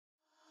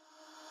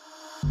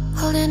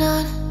Holding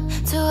on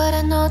to what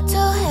I know, to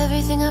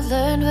everything I've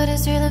learned. What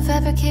is real and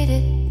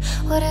fabricated?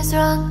 What is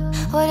wrong?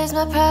 What is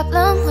my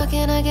problem? What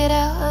can I get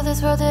out of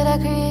this world that I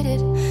created?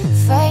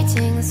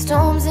 Fighting the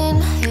storms in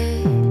my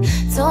head.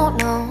 Don't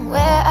know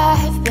where I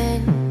have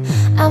been.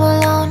 I'm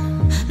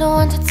alone, no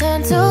one to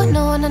turn to.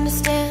 No one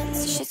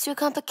understands, this shit's too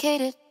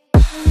complicated.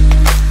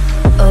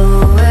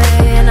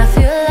 Away, and I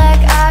feel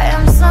like I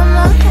am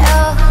someone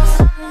else.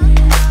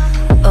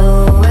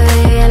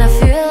 Away, and I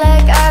feel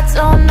like I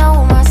don't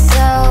know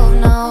myself,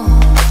 no.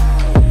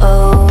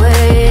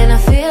 Away, and I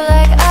feel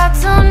like I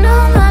don't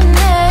know my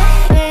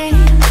name.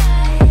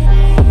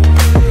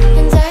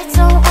 And I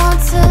don't want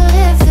to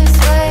live this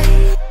way.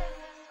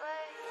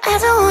 I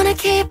don't wanna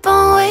keep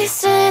on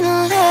wasting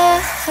a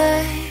life.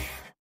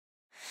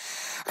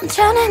 I'm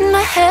drowning in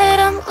my head,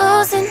 I'm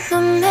losing my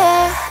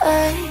mind.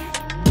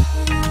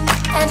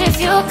 And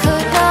if you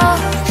could know,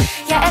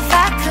 yeah, if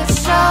I could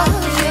show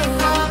you,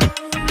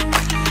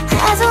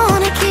 I don't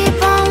wanna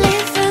keep on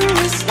living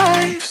this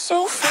life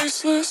so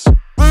faceless.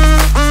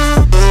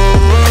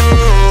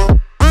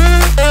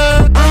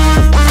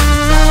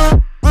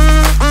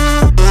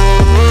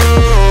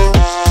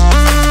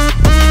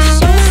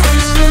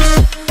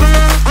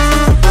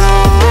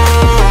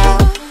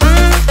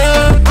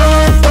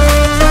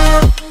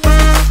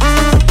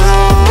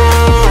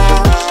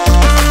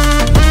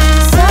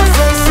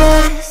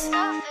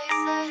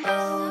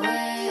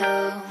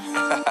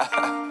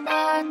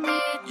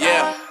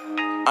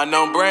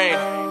 Unknown Brain,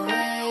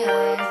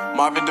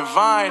 Marvin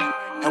Divine,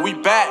 and we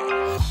back.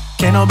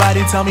 Can't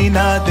nobody tell me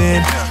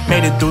nothing.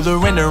 Made it through the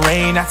wind and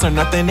rain, I turn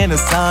nothing into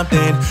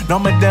something. No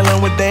more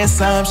dealing with their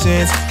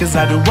assumptions, cause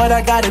I do what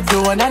I gotta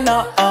do and I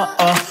know,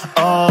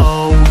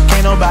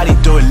 can't nobody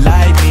do it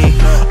like me.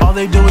 All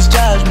they do is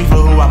judge me for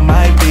who I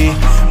might be.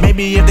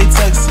 Maybe if they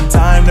took some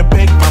time to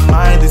pick my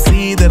mind, they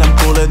see that I'm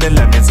cooler than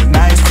lemons and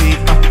iced tea.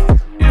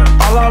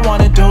 All I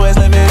wanna do is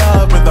live it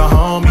up with the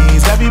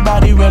homies.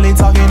 Everybody really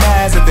talking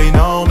as if they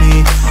know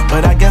me,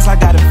 but I guess I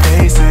gotta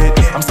face it,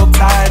 I'm so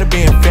tired of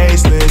being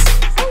faceless.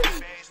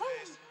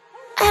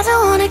 I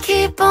don't wanna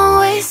keep on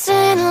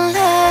wasting a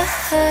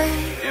life.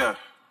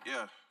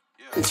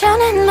 I'm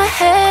drowning in my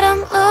head,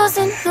 I'm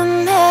losing my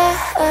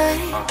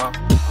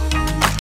mind.